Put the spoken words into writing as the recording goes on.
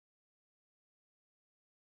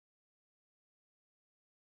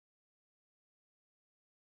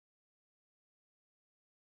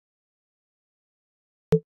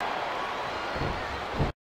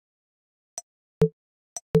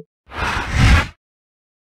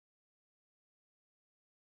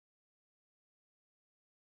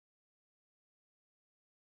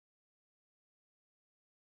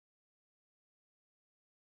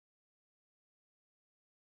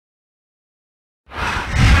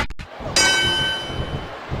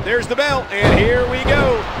There's the bell, and here we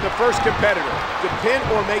go. The first competitor to pin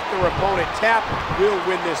or make their opponent tap will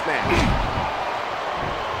win this match.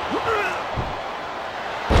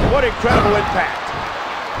 What incredible impact.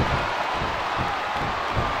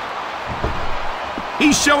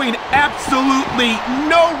 He's showing absolutely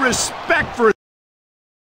no respect for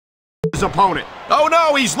his opponent. Oh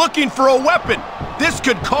no, he's looking for a weapon. This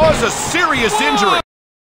could cause a serious injury.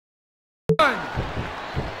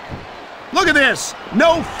 Look at this!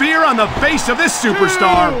 No fear on the face of this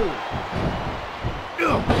superstar!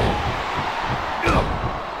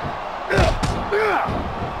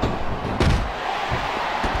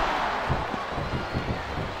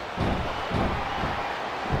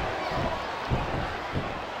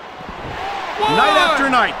 Night after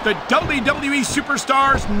night, the WWE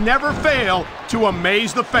superstars never fail to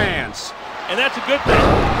amaze the fans. And that's a good thing.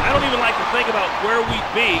 I don't even like to think about where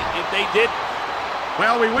we'd be if they did.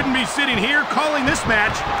 Well, we wouldn't be sitting here calling this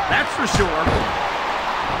match, that's for sure.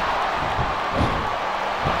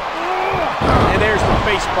 And there's the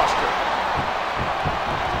face buster.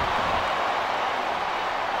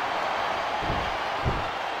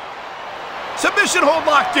 Submission hold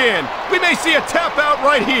locked in. We may see a tap out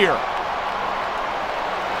right here.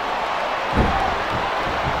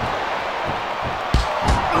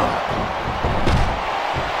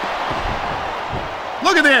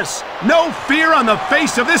 Look at this! No fear on the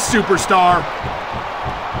face of this superstar.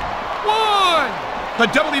 One! The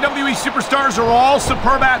WWE superstars are all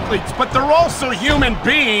superb athletes, but they're also human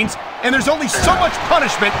beings, and there's only so much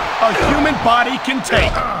punishment a human body can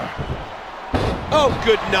take. Oh,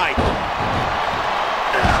 good night.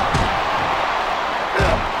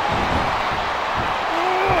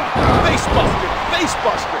 Face buster, face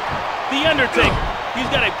buster. The Undertaker. He's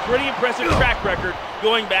got a pretty impressive track record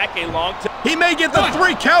going back a long time. He may get the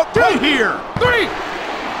 3 count right here. 3!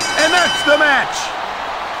 And that's the match.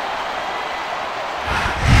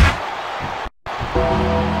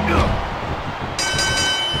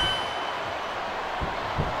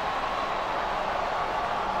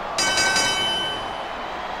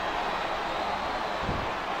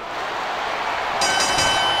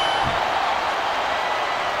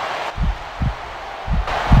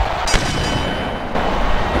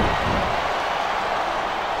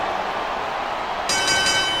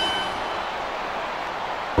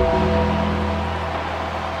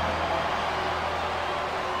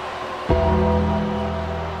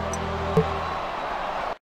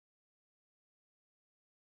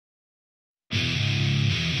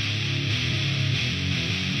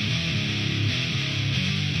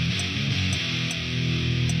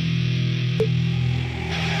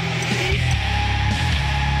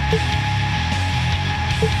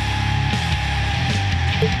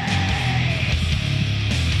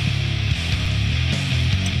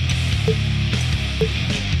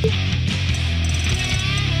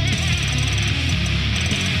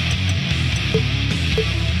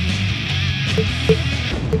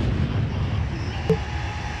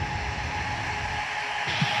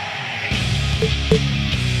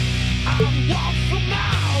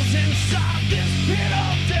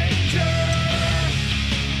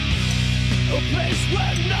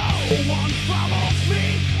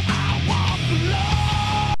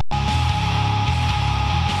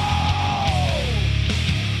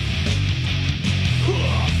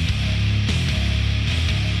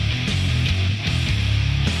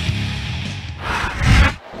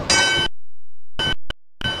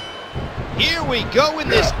 Here we go in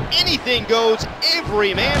this anything goes,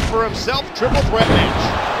 every man for himself triple threat match.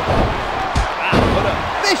 Wow, what a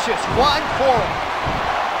vicious flying forearm.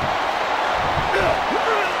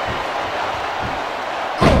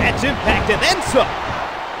 That's impact and then some.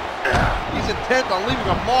 He's intent on leaving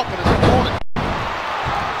a mark on his opponent.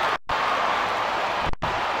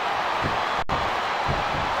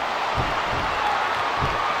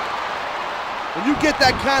 When you get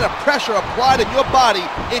that kind of pressure applied in your body,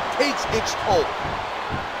 it takes its toll.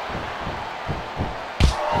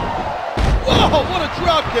 Whoa, what a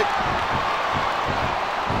drop kick.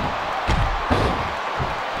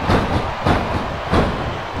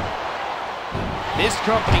 This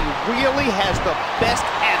company really has the best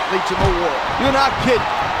athletes in the world. You're not kidding.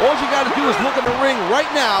 All you got to do is look in the ring right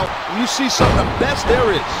now, and you see some of the best there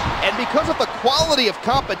is. And because of the quality of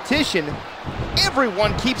competition,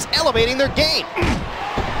 everyone keeps elevating their game.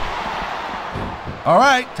 All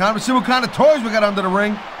right, time to see what kind of toys we got under the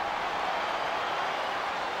ring.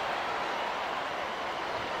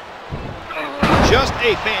 Just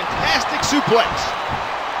a fantastic suplex.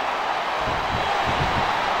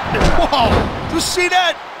 Whoa! Did you see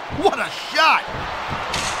that? What a shot!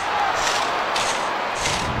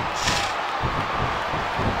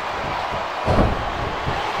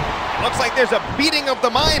 Looks like there's a beating of the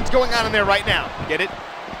minds going on in there right now. Get it?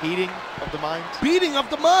 Beating of the minds? Beating of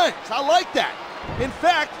the minds. I like that. In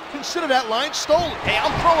fact, consider that line stolen. Hey,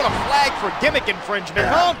 I'm throwing a flag for gimmick infringement.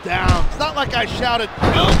 Calm down. It's not like I shouted,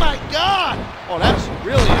 "Oh my God!" Oh, that's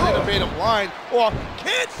really an innovative line. Or,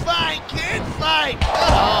 "Can't fight, can't fight."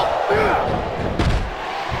 Oh.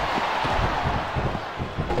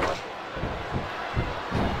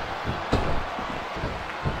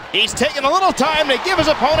 He's taking a little time to give his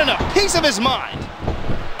opponent a piece of his mind.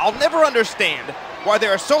 I'll never understand why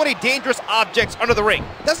there are so many dangerous objects under the ring.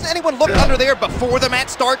 Doesn't anyone look under there before the match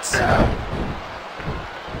starts?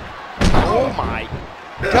 Oh my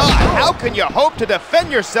God, how can you hope to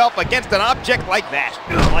defend yourself against an object like that?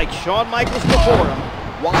 Like Shawn Michaels before him,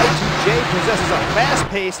 Y2J possesses a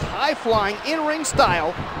fast-paced, high-flying in-ring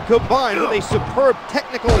style combined with a superb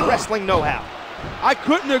technical wrestling know-how. I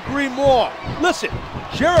couldn't agree more. Listen,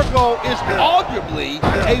 Jericho is arguably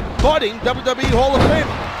a budding WWE Hall of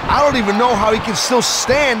Famer. I don't even know how he can still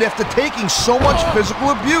stand after taking so much physical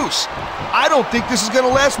abuse. I don't think this is going to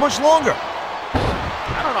last much longer.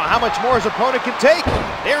 I don't know how much more his opponent can take.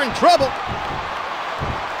 They're in trouble.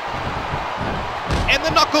 And the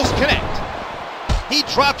knuckles connect. He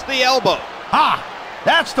drops the elbow. Ha!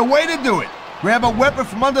 That's the way to do it. Grab a weapon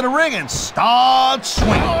from under the ring and start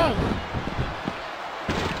swinging.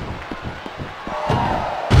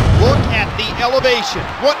 Look at the elevation.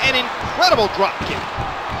 What an incredible drop kick.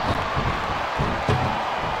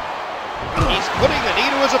 He's putting the knee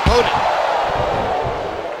to his opponent.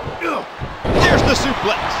 There's the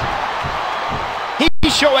suplex.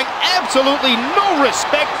 He's showing absolutely no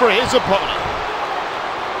respect for his opponent.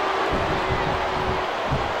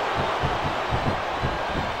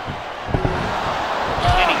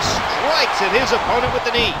 And he strikes at his opponent with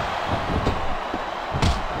the knee.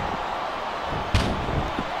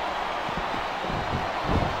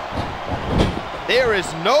 There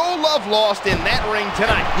is no love lost in that ring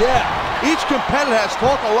tonight. Yeah, each competitor has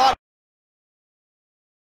talked a lot.